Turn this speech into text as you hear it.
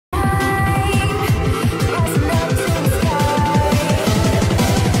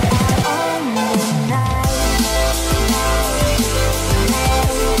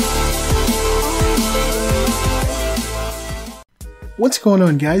What's going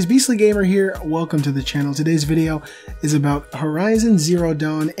on, guys? Beastly Gamer here. Welcome to the channel. Today's video is about Horizon Zero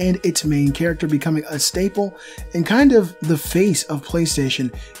Dawn and its main character becoming a staple and kind of the face of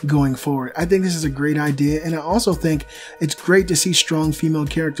PlayStation going forward. I think this is a great idea, and I also think it's great to see strong female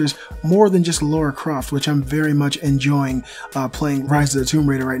characters more than just Lara Croft, which I'm very much enjoying playing Rise of the Tomb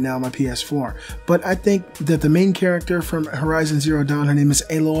Raider right now on my PS4. But I think that the main character from Horizon Zero Dawn, her name is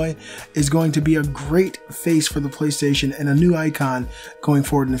Aloy, is going to be a great face for the PlayStation and a new icon going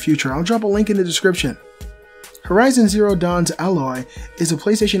forward in the future. I'll drop a link in the description. Horizon Zero Dawn's Aloy is a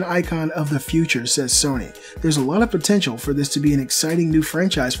PlayStation icon of the future, says Sony. There's a lot of potential for this to be an exciting new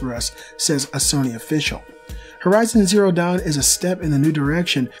franchise for us, says a Sony official. Horizon Zero Dawn is a step in the new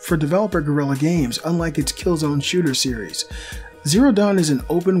direction for developer Guerrilla Games, unlike its Killzone shooter series. Zero Dawn is an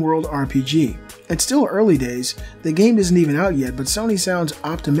open-world RPG. It's still early days, the game isn't even out yet, but Sony sounds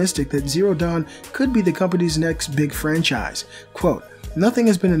optimistic that Zero Dawn could be the company's next big franchise. Quote, "Nothing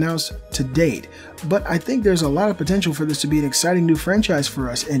has been announced to date, but I think there's a lot of potential for this to be an exciting new franchise for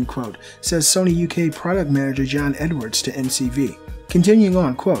us," end quote, says Sony UK product manager John Edwards to MCV. Continuing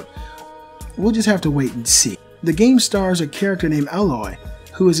on, quote, "We'll just have to wait and see. The game stars a character named Aloy,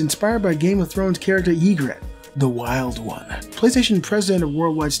 who is inspired by Game of Thrones character Ygritte, the Wild One." PlayStation president of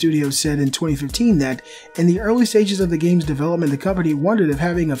Worldwide Studios said in 2015 that in the early stages of the game's development, the company wondered if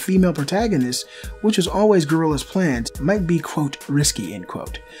having a female protagonist, which was always Guerrilla's plans, might be, quote, "risky," end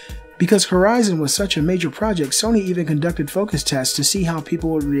quote. Because Horizon was such a major project, Sony even conducted focus tests to see how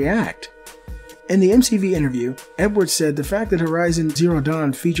people would react. In the MCV interview, Edwards said the fact that Horizon Zero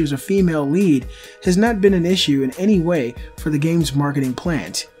Dawn features a female lead has not been an issue in any way for the game's marketing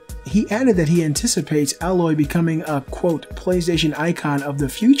plans. He added that he anticipates Aloy becoming a, quote, "PlayStation icon of the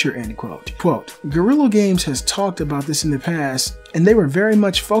future," end quote. Quote, "Guerrilla Games has talked about this in the past, and they were very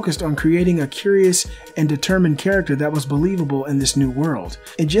much focused on creating a curious and determined character that was believable in this new world.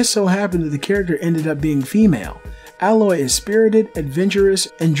 It just so happened that the character ended up being female. Aloy is spirited, adventurous,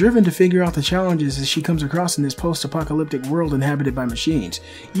 and driven to figure out the challenges as she comes across in this post-apocalyptic world inhabited by machines.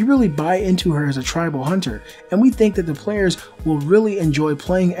 You really buy into her as a tribal hunter, and we think that the players will really enjoy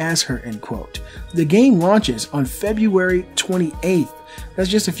playing as her," end quote. The game launches on February 28th. That's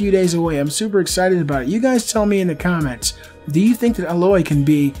just a few days away. I'm super excited about it. You guys tell me in the comments, do you think that Aloy can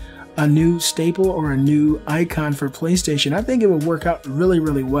be a new staple or a new icon for PlayStation? I think it would work out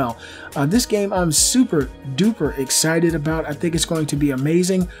really well. This game I'm super duper excited about. I think it's going to be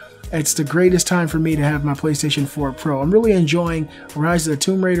amazing. It's the greatest time for me to have my PlayStation 4 Pro. I'm really enjoying Rise of the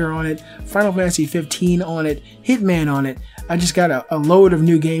Tomb Raider on it, Final Fantasy 15 on it, Hitman on it. I just got a load of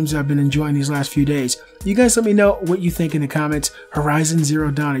new games I've been enjoying these last few days. You guys let me know what you think in the comments. Horizon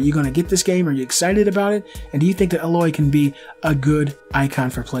Zero Dawn, are you going to get this game? Are you excited about it? And do you think that Aloy can be a good icon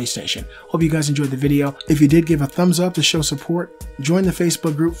for PlayStation? Hope you guys enjoyed the video. If you did, give a thumbs up to show support. Join the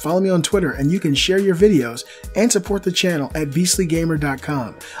Facebook group, follow me on Twitter, and you can share your videos and support the channel at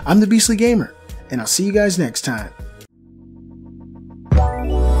beastlygamer.com. I'm the Beastly Gamer, and I'll see you guys next time.